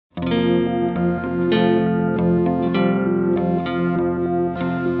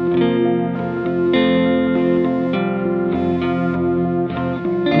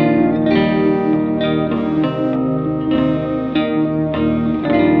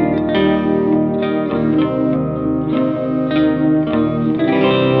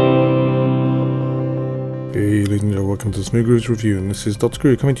to Smooth Grooves Review, and this is Dr.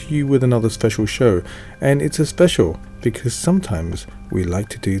 Groove coming to you with another special show. And it's a special because sometimes we like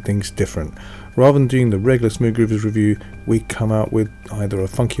to do things different. Rather than doing the regular Smooth Grooves Review, we come out with either a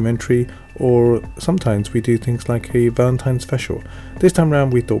funkymentary or sometimes we do things like a Valentine's special. This time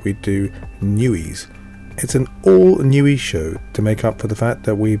around we thought we'd do Newies. It's an all newies show to make up for the fact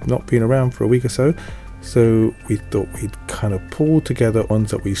that we've not been around for a week or so. So we thought we'd kind of pull together ones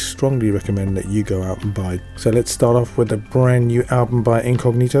that we strongly recommend that you go out and buy. So let's start off with a brand new album by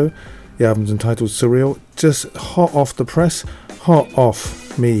Incognito. The album's entitled Surreal, just hot off the press, hot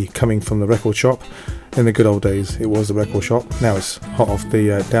off me coming from the record shop. In the good old days it was the record shop, now it's hot off the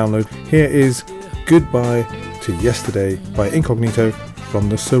download. Here is Goodbye to Yesterday by Incognito from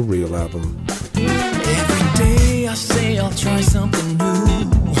the Surreal album. Every day I say I'll try something new,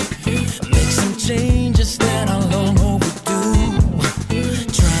 make some changes that are long overdue.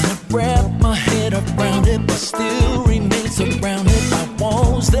 Trying to wrap my head around it, but still remain surrounded by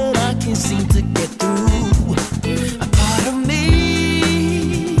walls that I can't seem to get through. A part of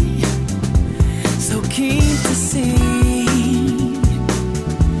me, so keen to see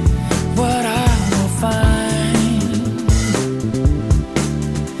what I will find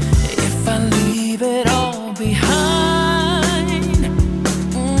if I leave it all behind.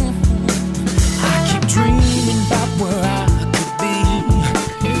 Where I could be,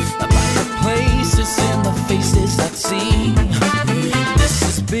 about the places and the faces I'd see. This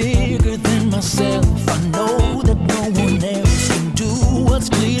is bigger than myself. I know that no one else can do what's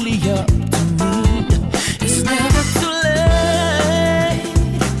clearly up to me. It's never too late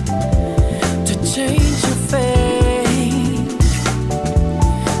to change your fate,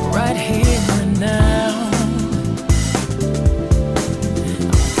 right here and now.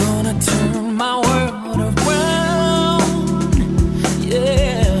 I'm gonna turn my world around.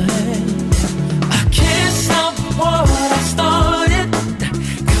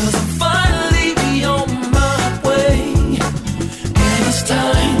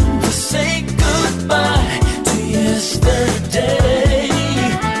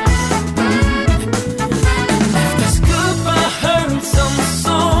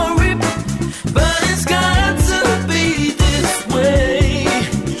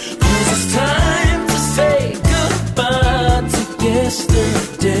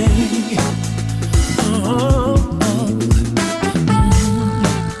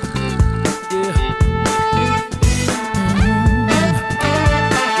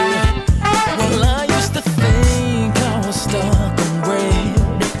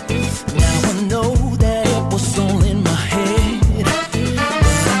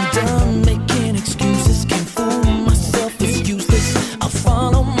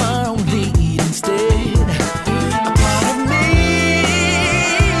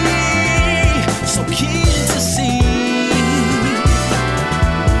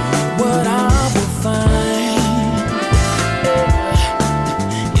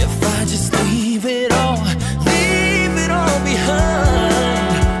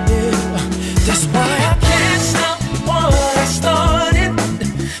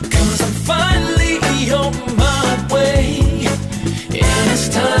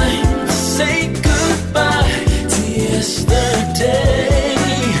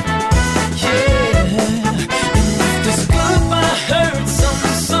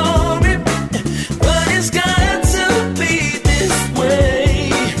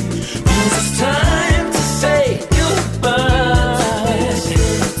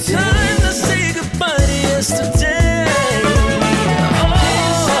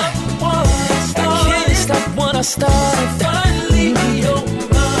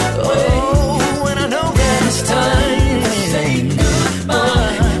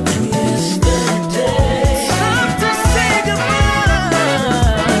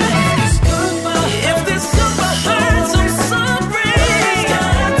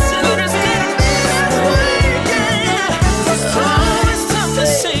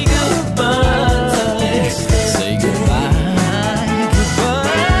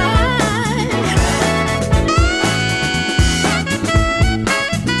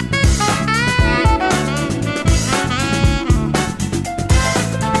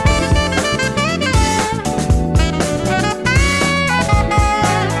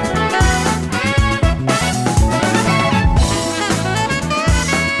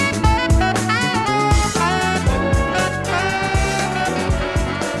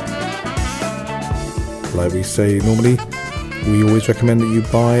 Like we say normally, we always recommend that you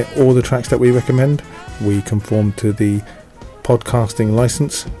buy all the tracks that we recommend. We conform to the podcasting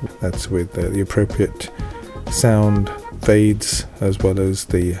license. That's with the appropriate sound fades as well as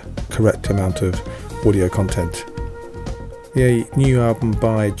the correct amount of audio content. The new album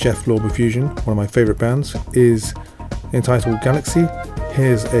by Jeff Lorber Fusion, one of my favourite bands, is entitled Galaxy.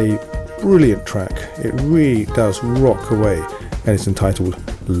 Here's a brilliant track. It really does rock away, and it's entitled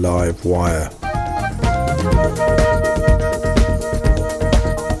Live Wire.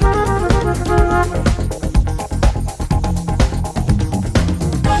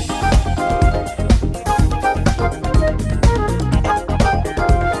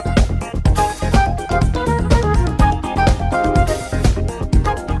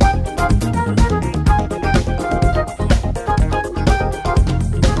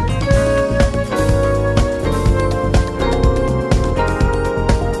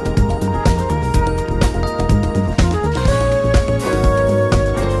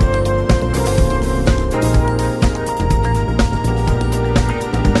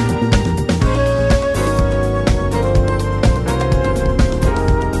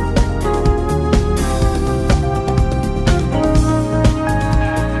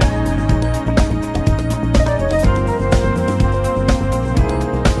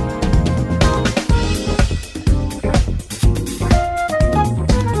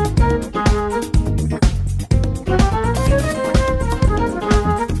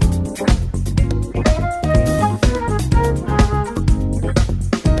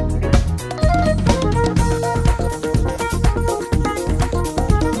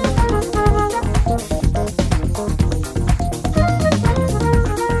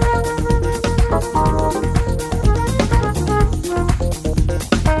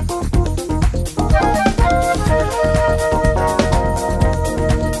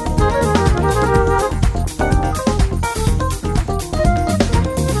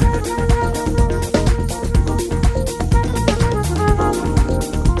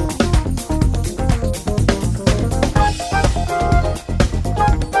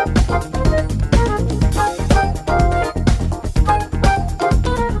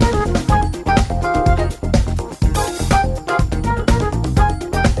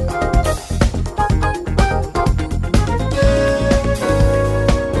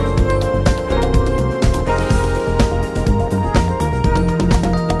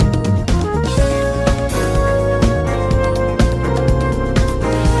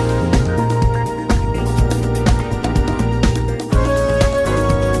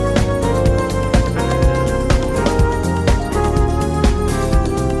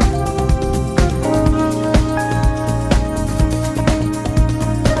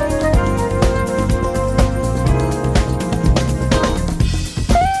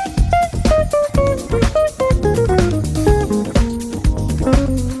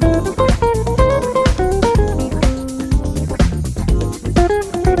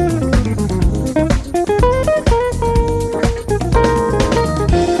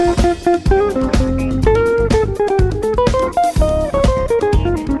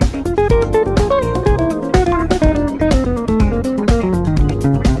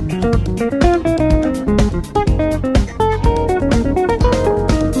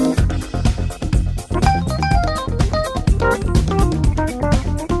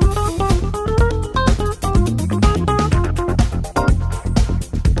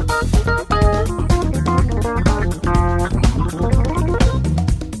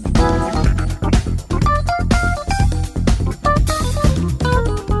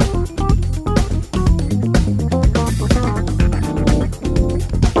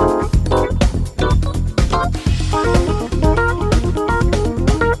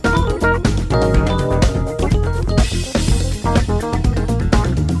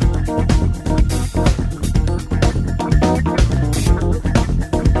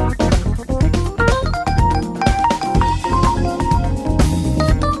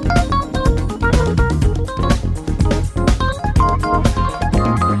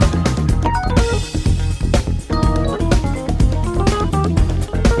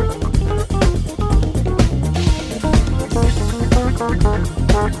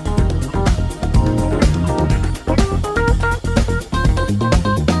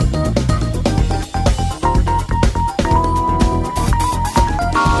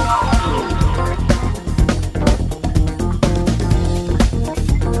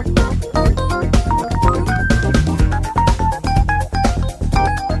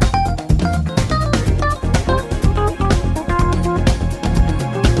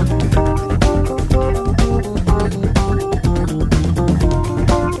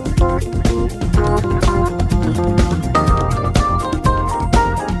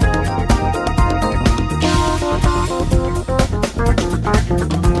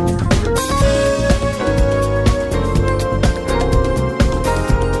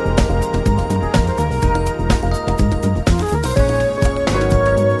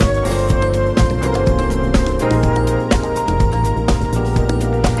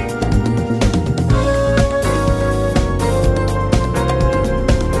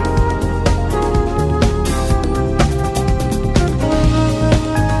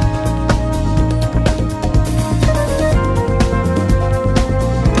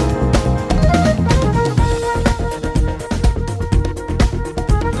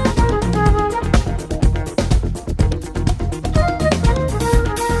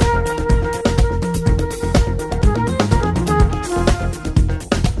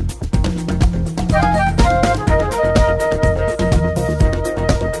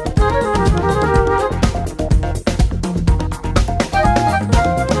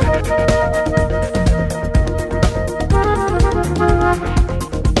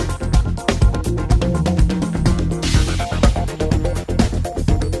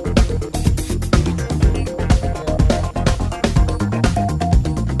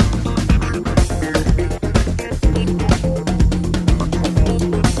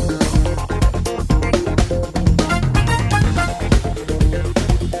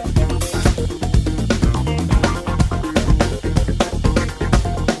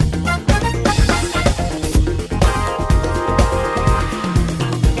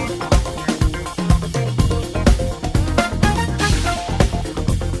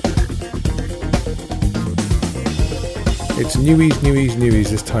 newies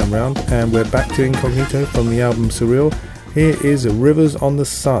this time round, and we're back to Incognito from the album Surreal. Here is Rivers on the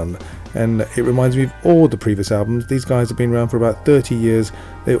Sun, and it reminds me of all the previous albums. These guys have been around for about 30 years.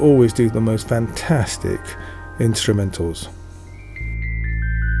 They always do the most fantastic instrumentals.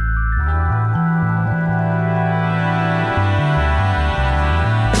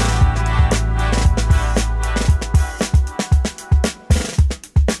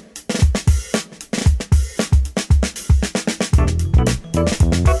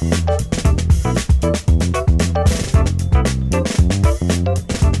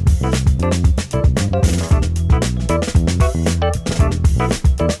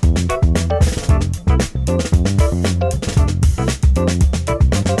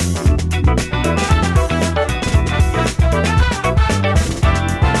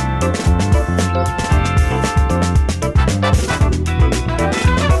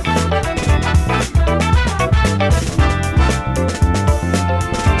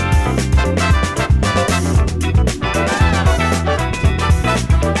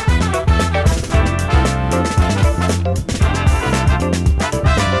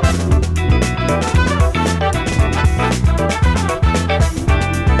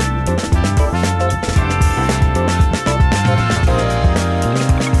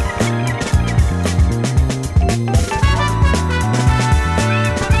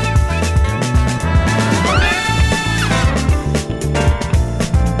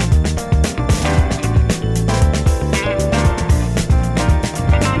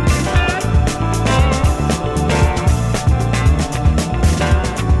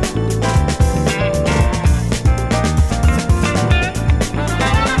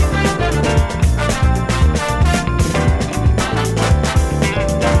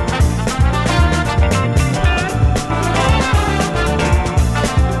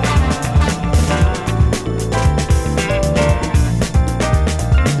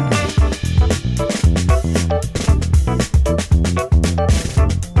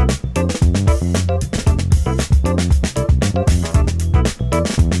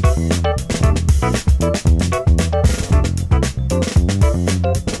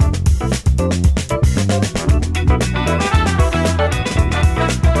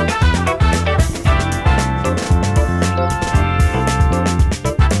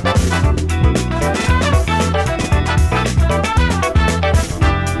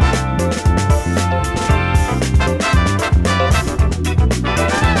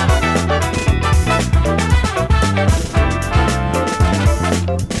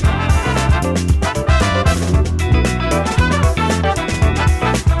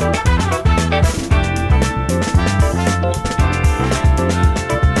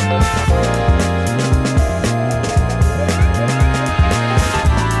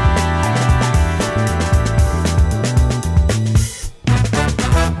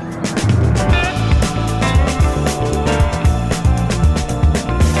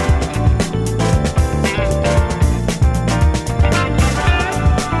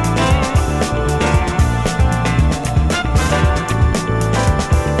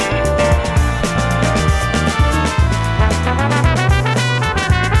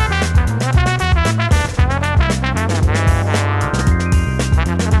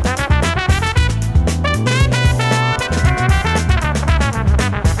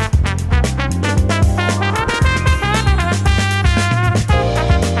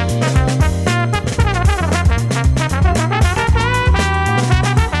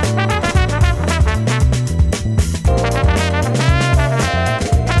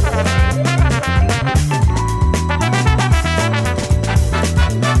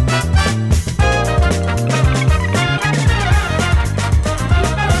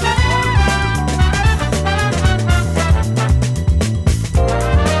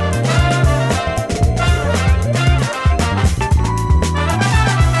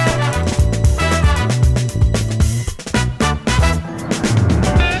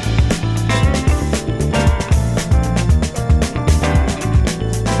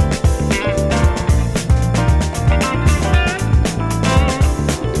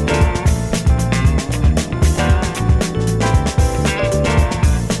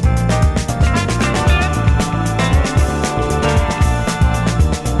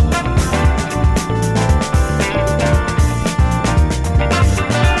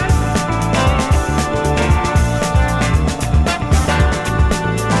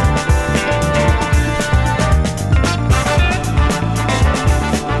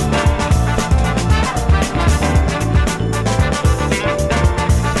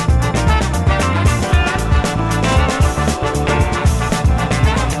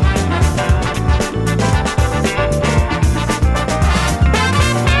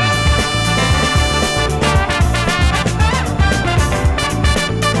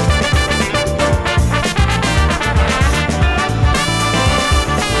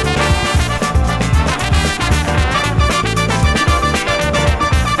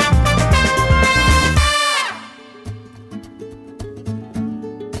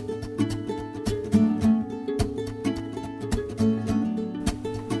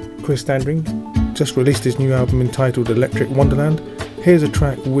 Chris Standring, just released his new album entitled Electric Wonderland. Here's a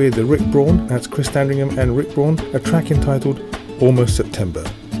track with Rick Braun, that's Chris Standringham and Rick Braun, a track entitled Almost September.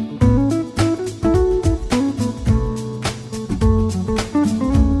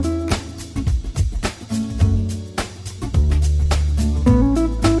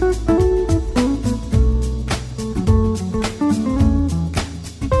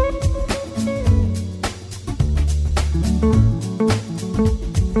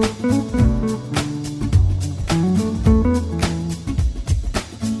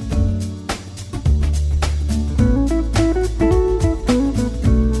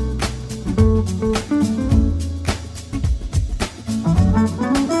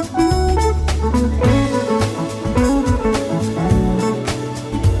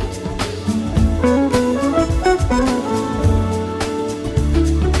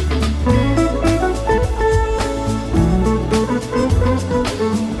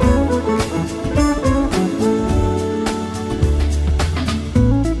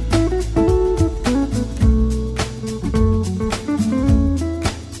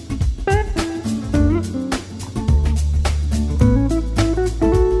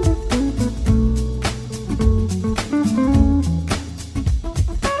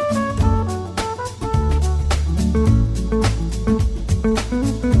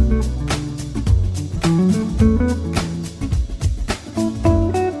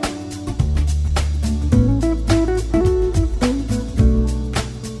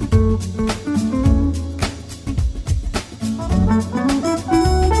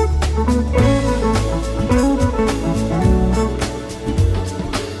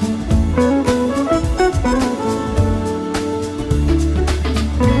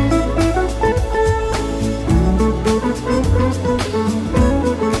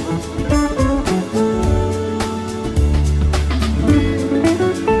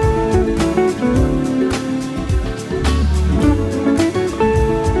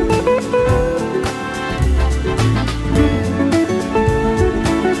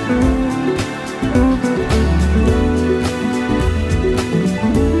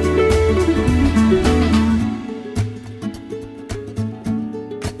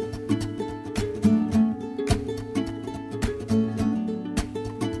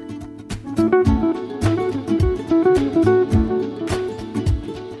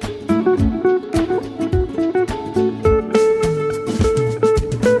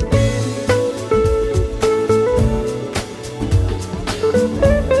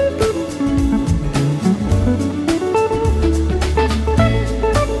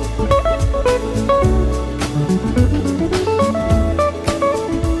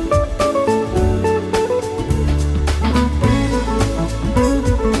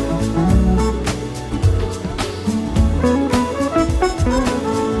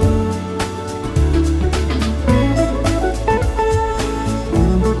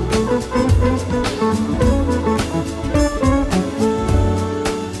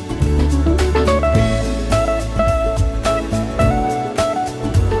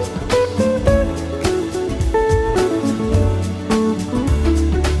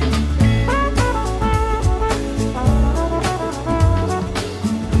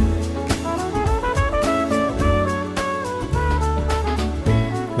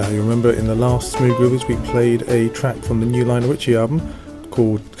 In the last Smooth Groovers we played a track from the new Lionel Richie album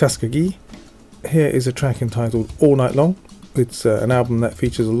called Kaskagi. Here is a track entitled All Night Long. It's an album that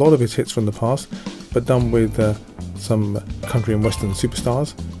features a lot of his hits from the past, but done with some country and western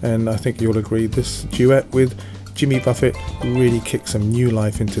superstars, and I think you'll agree this duet with Jimmy Buffett really kicks some new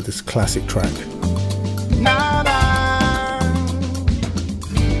life into this classic track.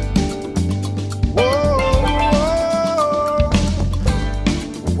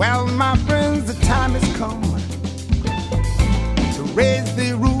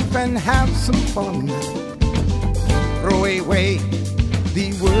 Have some fun, throw away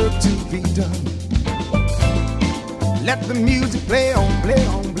the work to be done. Let the music play on, play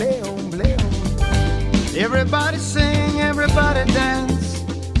on, play on, play on. Everybody sing, everybody dance.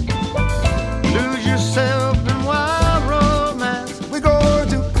 Lose yourself in wild romance. We're going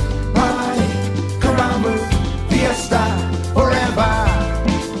to party, caramba, fiesta, forever.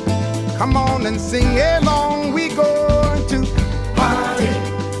 Come on and sing along. We're going to party,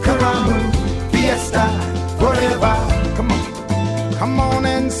 fiesta, forever. Come on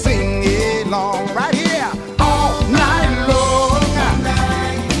and sing along right here. All night long,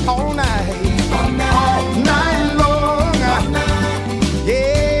 all night, all night long,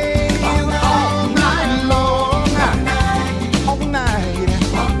 yeah, all night long,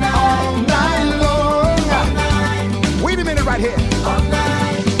 all night long. Wait a minute right here.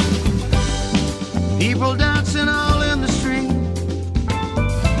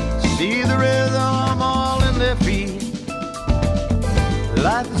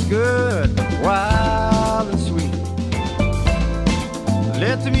 Life is good, wild and sweet.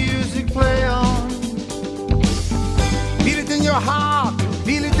 Let the music play on. Feel it in your heart,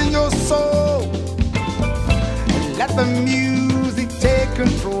 feel it in your soul. And let the music take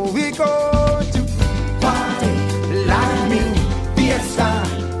control. We go to party, lightning, fiesta,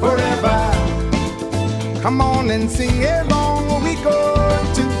 forever. Come on and sing along. We go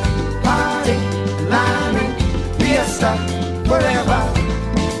to party, lightning, fiesta, forever.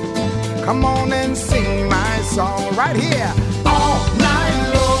 Come on and sing my song right here. All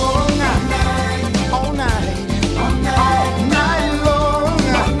night long, all night, all night long,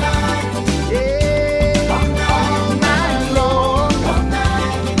 yeah, all night long,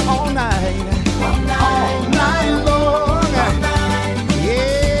 all night, all night long,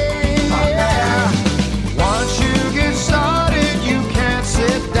 yeah. Once you get started, you can't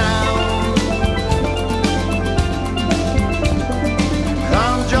sit down.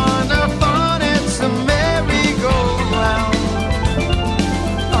 Come join the fun, it's a merry-go-round.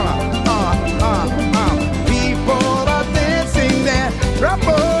 People are dancing their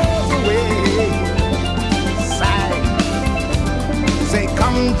troubles away. Say,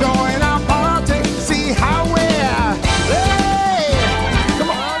 come join our party, see how we're. Hey, come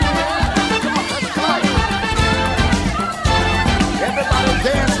on, come on, come on. Everybody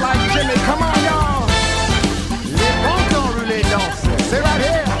dance like Jimmy, come on, y'all. Les bons don't really dance. Say right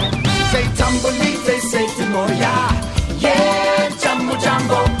here. Say tambolite, say timoya. Yeah, jumbo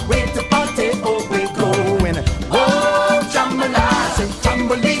jumbo, with the party, oh we going. Oh, jambalaya, say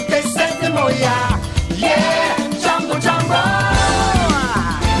tambolite, say timoya. Yeah, jumbo jumbo.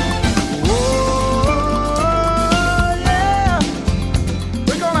 Oh yeah,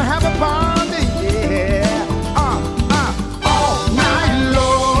 we're gonna have a party, yeah. All night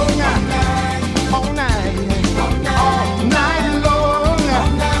long, all night, all night long,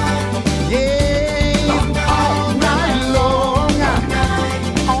 yeah, all night long,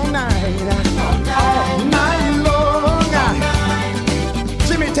 all night, all night long.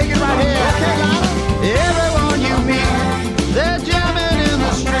 Jimmy, take it right here. Everyone you meet, they're jamming in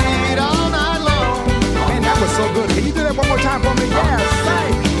the street all night long. Man, that was so good. Can you do that one more time for me? Yeah, say.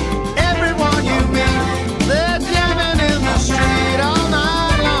 Everyone you meet, they're jamming in the street all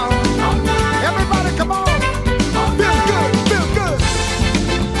night long. Everybody, come on. Feel good, feel good.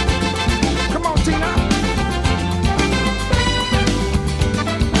 Come on, Tina.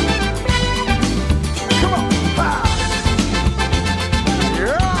 Come on. Ah.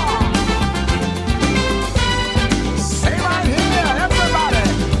 Yeah. Say right here, everybody.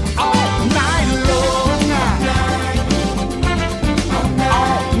 All night long.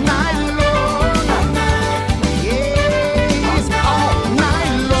 All night long. Yes, all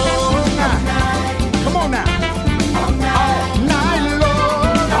night long. Come on now. All night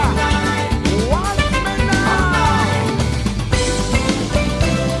long. Watch me now.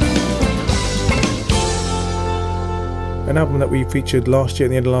 An album that we featured last year,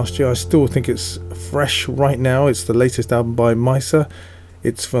 at the end of last year. I still think it's fresh right now. It's the latest album by Misa.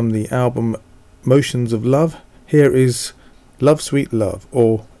 It's from the album Motions of Love. Here is Love Sweet Love,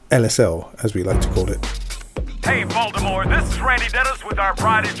 or LSL as we like to call it. Hey Baltimore, this is Randy Dennis with our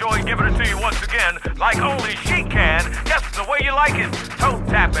pride and joy giving it to you once again, like only she can. Yes, the way you like it. Toe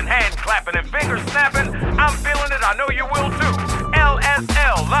tapping, hand clapping, and finger snapping. I'm feeling it, I know you will too.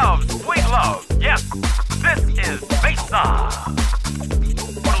 LSL, Love, Sweet Love. Yes, this is Mesa.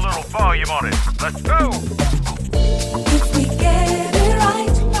 Put a little volume on it. Let's go. If we get it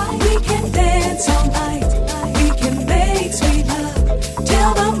right, we can dance all night. We can make sweet love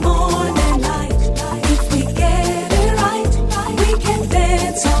till the morning light. If we get it right, we can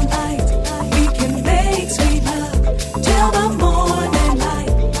dance all night. We can make sweet love till the morning light.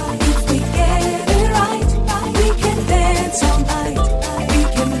 If we get it right, we can dance all night. We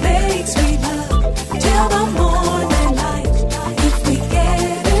can make sweet love till the morning light. If we get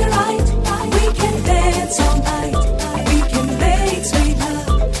it right, we can dance all night. We can make sweet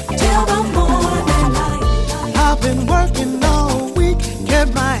love till the morning light. I've been working all week,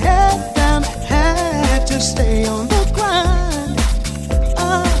 kept my head down, had to stay on the grind.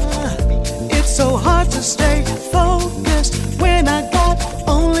 It's so hard to stay focused when I got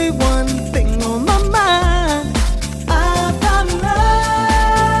only one thing on my mind. I've got love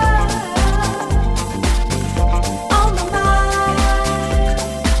on my mind.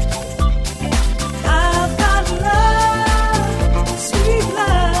 I've got love, sweet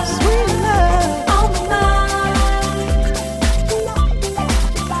love, sweet love on my mind.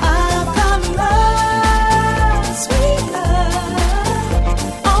 I've got love,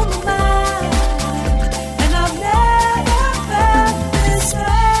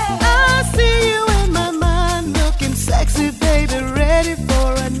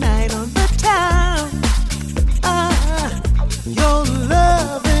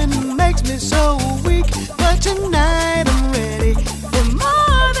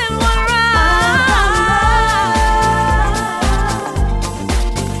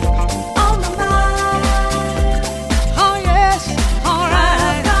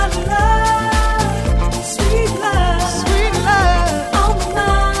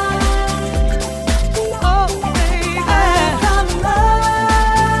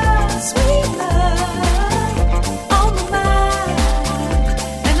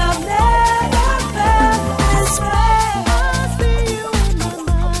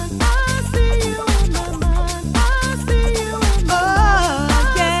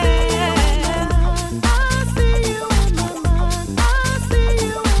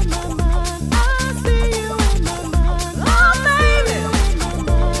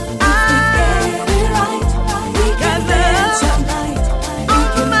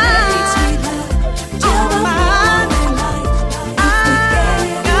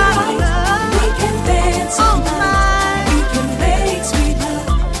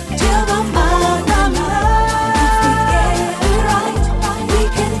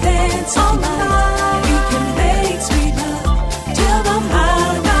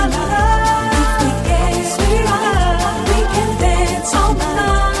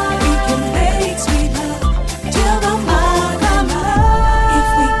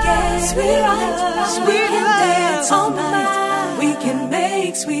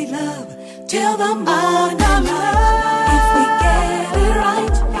 till the morning light. If we get it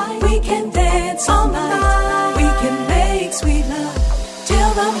right, we can dance all night. We can make sweet love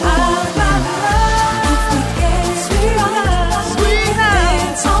till the morning light. If we get it right, we can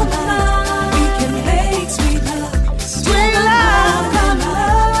dance all night. We can make sweet love till the morning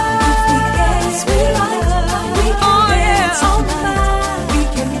light. If we get it right, we can dance all night. We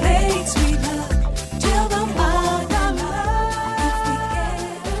can make sweet love till the morning light. If we get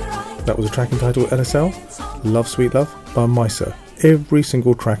it right. That was a track entitled LSL, Love Sweet Love by Misa. Every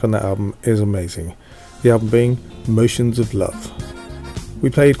single track on that album is amazing. The album being Motions of Love. We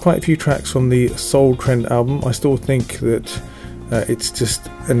played quite a few tracks from the Soul Trend album. I still think that it's just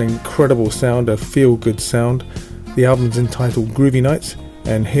an incredible sound, a feel-good sound. The album's entitled Groovy Nights,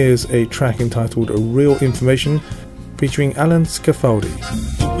 and here's a track entitled Real Information featuring Alan Scafaldi.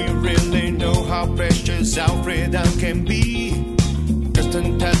 Do we really know how precious our freedom can be?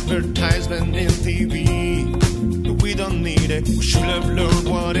 Constant advertisement in TV. We don't need it. We should have learned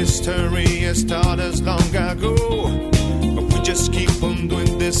what history has taught us long ago. But we just keep on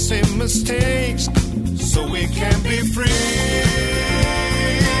doing the same mistakes so we can be free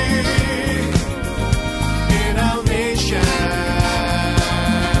in our nation.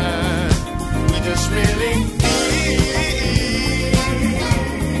 We just really need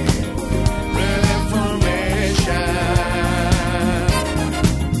real information.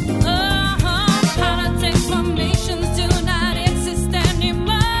 Politics formations do not exist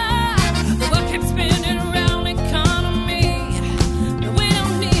anymore. The world keeps spinning around economy. We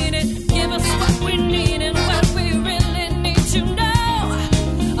don't need it. Give us what we need and what we really need to know.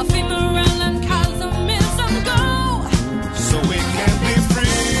 A female and cause a miss and go. So we can be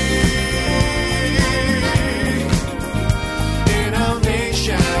free in our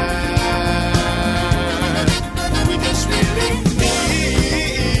nation. We just really need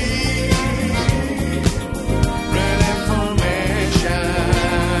real information.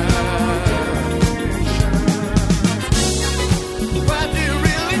 What do you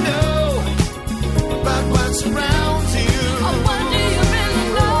really know about what surrounds you? What do you really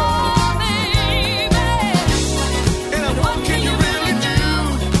know, baby? And what can you really do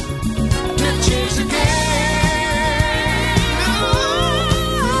to change the game?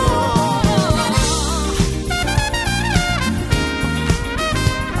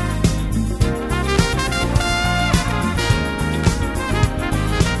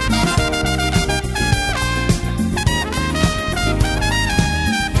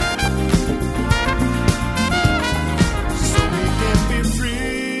 So we can be free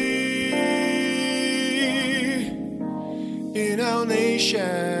in our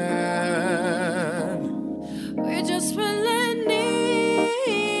nation. We just really need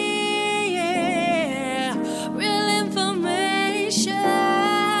real information.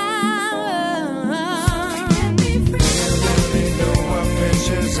 They know what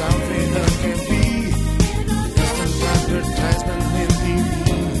precious our freedom can be. Constant advertisement in TV.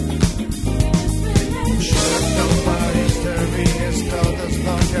 Should have known what history has taught us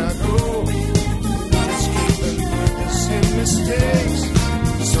long ago. Just keep on doing the same mistakes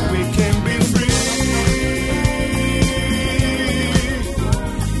so we can be free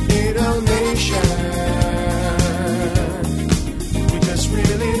in our nation. We just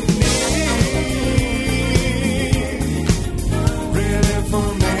really need real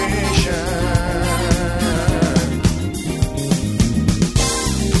information.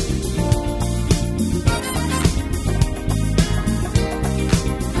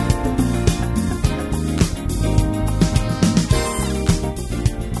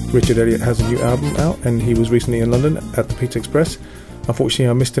 Richard Elliott has a new album out, and he was recently in London at the Pizza Express. Unfortunately,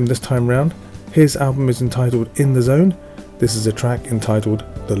 I missed him this time round. His album is entitled In the Zone. This is a track entitled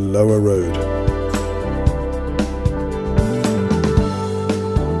The Lower Road.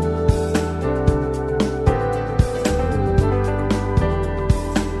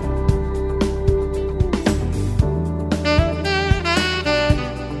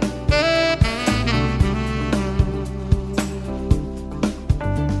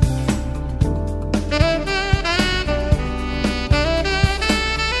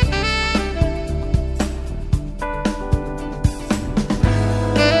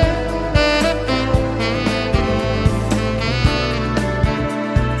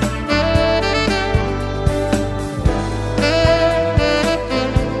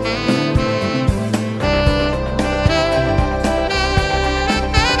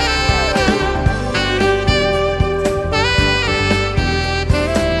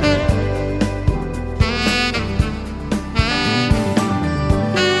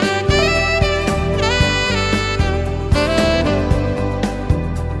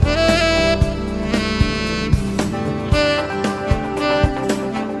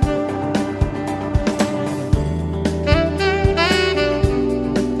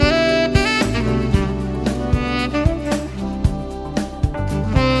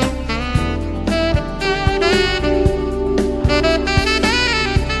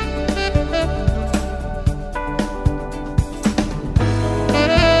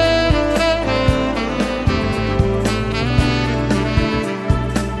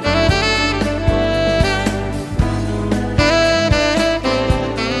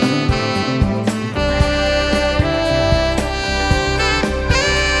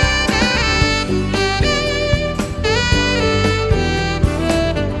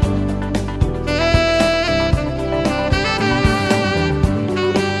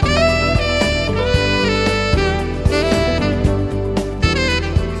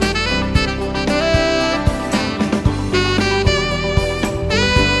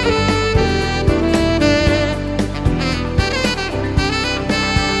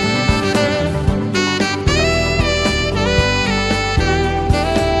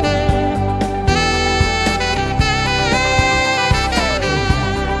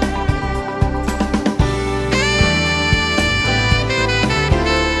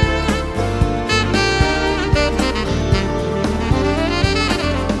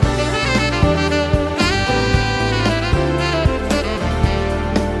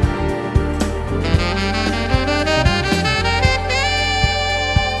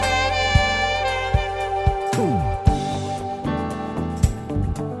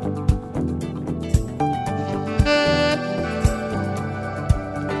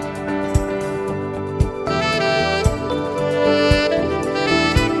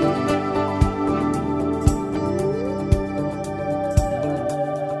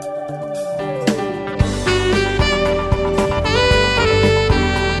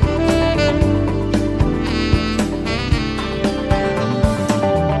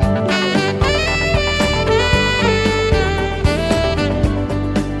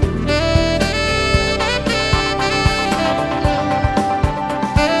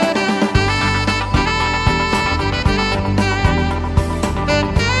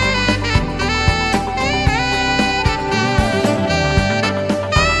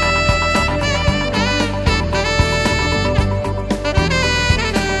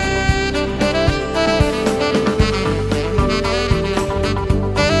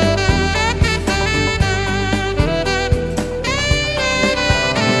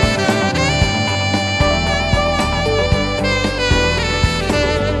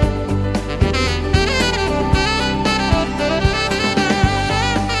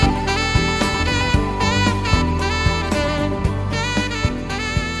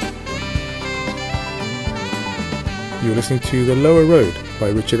 listening to The Lower Road by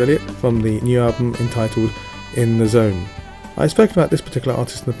Richard Elliott from the new album entitled In the Zone. I've spoken about this particular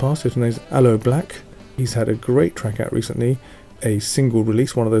artist in the past. His name is Aloe Blacc. He's had a great track out recently, a single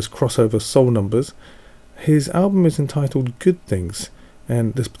release, one of those crossover soul numbers. His album is entitled Good Things,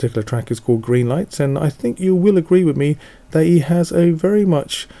 and this particular track is called Green Lights, and I think you will agree with me that he has a very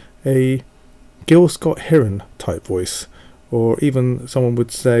much a Gil Scott-Heron type voice, or even someone would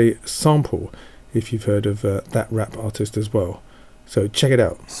say sample, if you've heard of that rap artist as well. So check it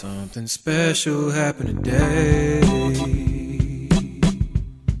out. Something special happened today.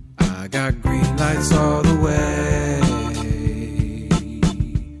 I got green lights all the way,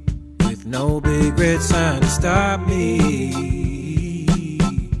 with no big red sign to stop me,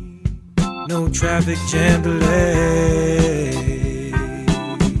 no traffic jam delay.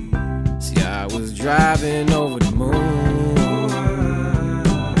 See, I was driving over the moon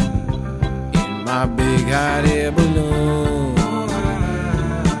in my big hot air balloon,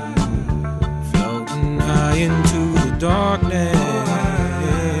 floating high into the darkness.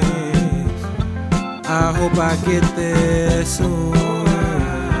 I hope I get there soon.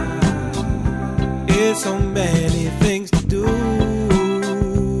 There's so many things to do,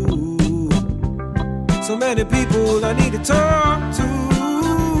 so many people I need to talk to,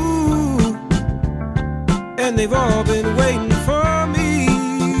 and they've all been waiting for me.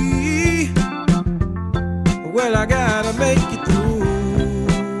 Well, I gotta make it through.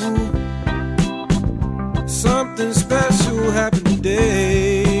 Something special happened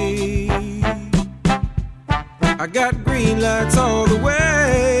today. I got green lights all the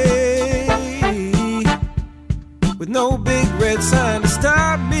way, with no big red sign to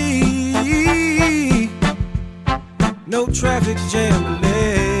stop me, no traffic jam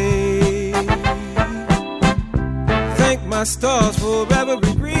delay. Thank my stars for every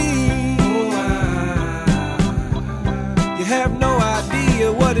green. You have no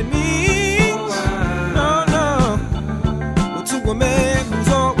idea what it means. No, no. Well, to a man who's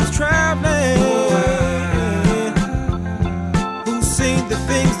always traveling, the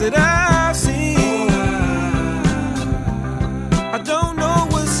things that I've seen, I don't know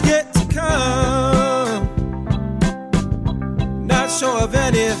what's yet to come. Not sure of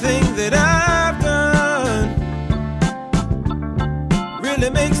anything that I've done really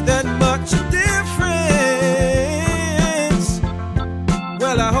makes that much difference.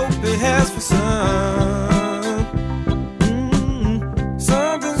 Well, I hope it has for some.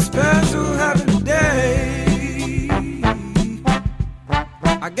 Something special happened today.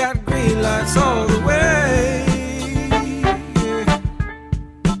 I got green lights all the way,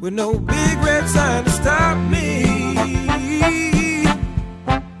 with no big red sign to stop me,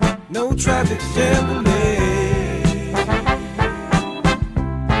 no traffic jam delay.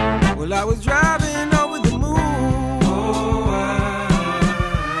 Well, I was driving over the moon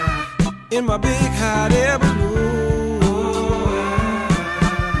in my big hot air balloon,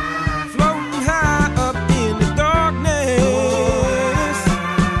 floating high up in the darkness.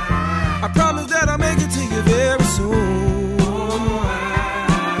 I promise that I'll make it to you very soon.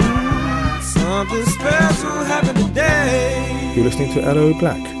 Something special happened today. You're listening to Aloe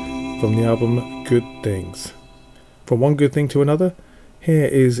Blacc from the album Good Things. From one good thing to another, here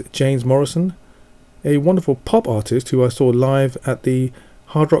is James Morrison, a wonderful pop artist who I saw live at the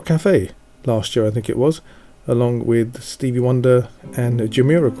Hard Rock Cafe last year, I think it was, along with Stevie Wonder and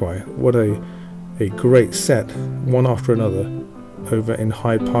Jamiroquai. What a great set, one after another, over in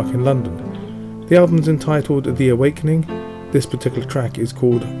Hyde Park in London. The album's entitled The Awakening. This particular track is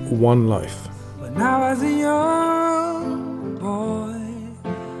called One Life. When I was a young boy,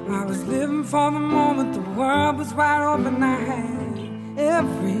 I was living for the moment. The world was wide open. I had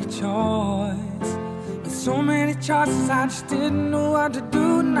every choice. With so many choices, I just didn't know what to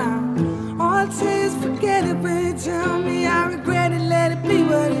do now. All I'd say is forget it when you tell me I regret it. Let it be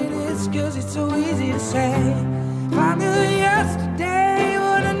what it is, 'cause it's so easy to say. If I knew yesterday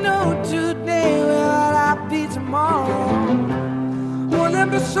what I know today, where would I be tomorrow? Won't let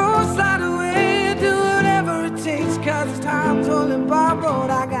my soul slide away, do whatever it takes, 'cause time's only borrowed.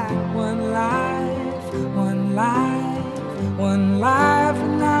 I got one life, one life, one life,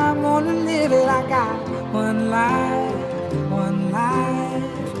 and I'm gonna live it. I got one life, one life,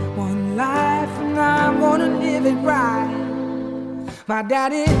 one life, and I'm gonna live it right. My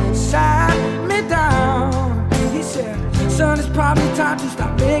daddy sat me down. He said, son, it's probably time to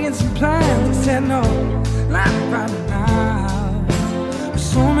stop making some plans. I said, no, not right now. With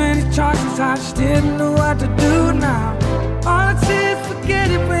so many choices, I just didn't know what to do now. All I'd say is forget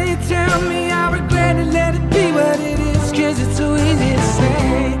it when you tell me I regret it. Let it be what it is, 'cause it's so easy to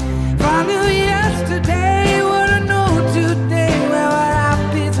say. If I knew yesterday what I know today,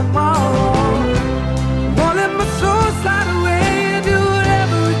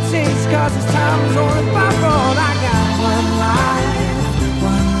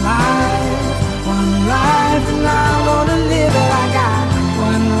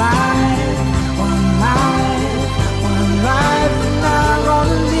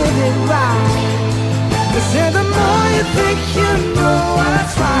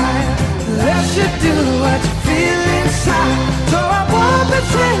 should do what you feel inside. So I won't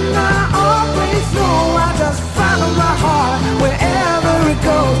pretend I always know. I just follow my heart wherever it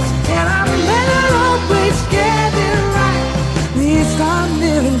goes. And I'm never always get it right. Please start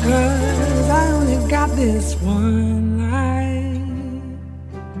living, 'cause I only got this one life.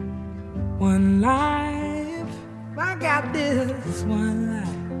 One life. I got this one life.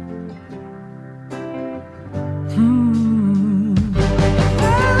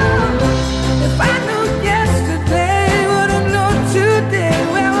 If I knew yesterday, wouldn't know today,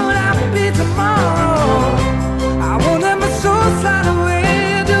 where would I be tomorrow? I won't let my soul slide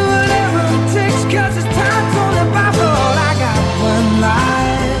away, do whatever it takes, 'cause it's time's only by road. I got one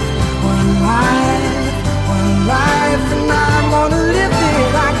life, one life, one life, and I'm gonna live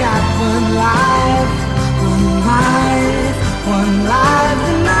it. I got one life, one life, one life,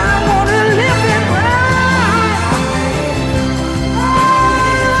 and I'm gonna live it right.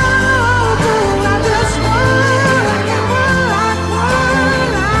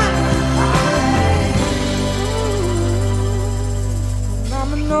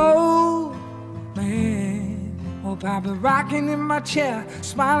 I'll be rocking in my chair,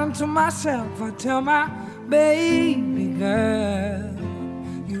 smiling to myself. I tell my baby girl,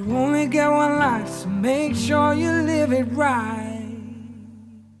 you only get one life, so make sure you live it right.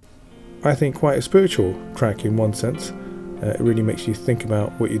 I think quite a spiritual track in one sense. It really makes you think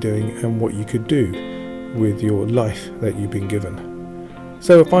about what you're doing and what you could do with your life that you've been given.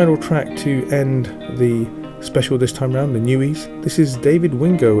 So a final track to end the special this time round, the newies. This is David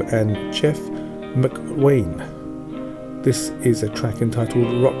Wingo and Jeff McWayne. This is a track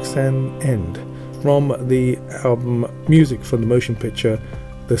entitled Roxanne End from the album Music from the Motion Picture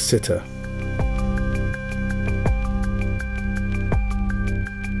The Sitter.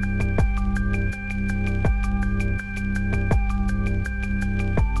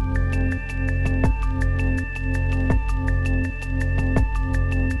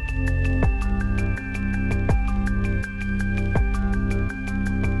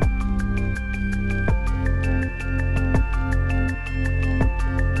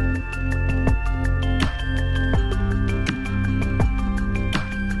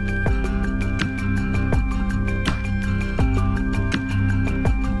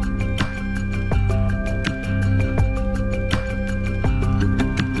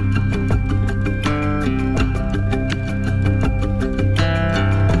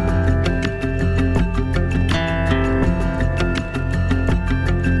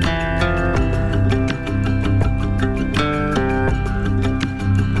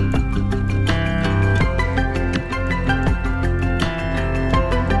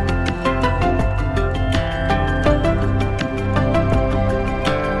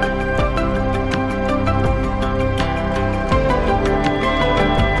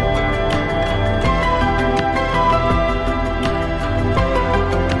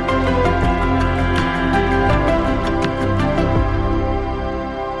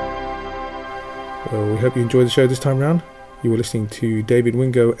 Hope you enjoyed the show this time round. You were listening to David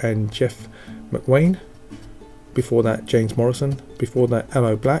Wingo and Jeff McWayne. Before that, James Morrison. Before that,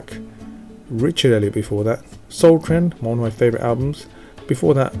 Aloe Black. Richard Elliott before that. Soul Trend, one of my favourite albums.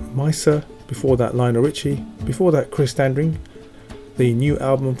 Before that, Misa. Before that, Lionel Richie. Before that, Chris Standring. The new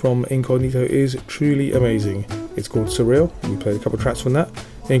album from Incognito is truly amazing. It's called Surreal. We played a couple of tracks from that.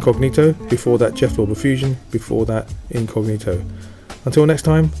 Incognito. Before that, Jeff Lorber Fusion. Before that, Incognito. Until next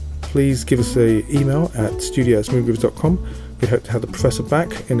time, please give us an email at studio@smoothgrooves.com. We hope to have the Professor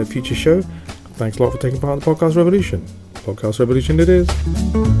back in a future show. Thanks a lot for taking part in the Podcast Revolution. Podcast Revolution it is.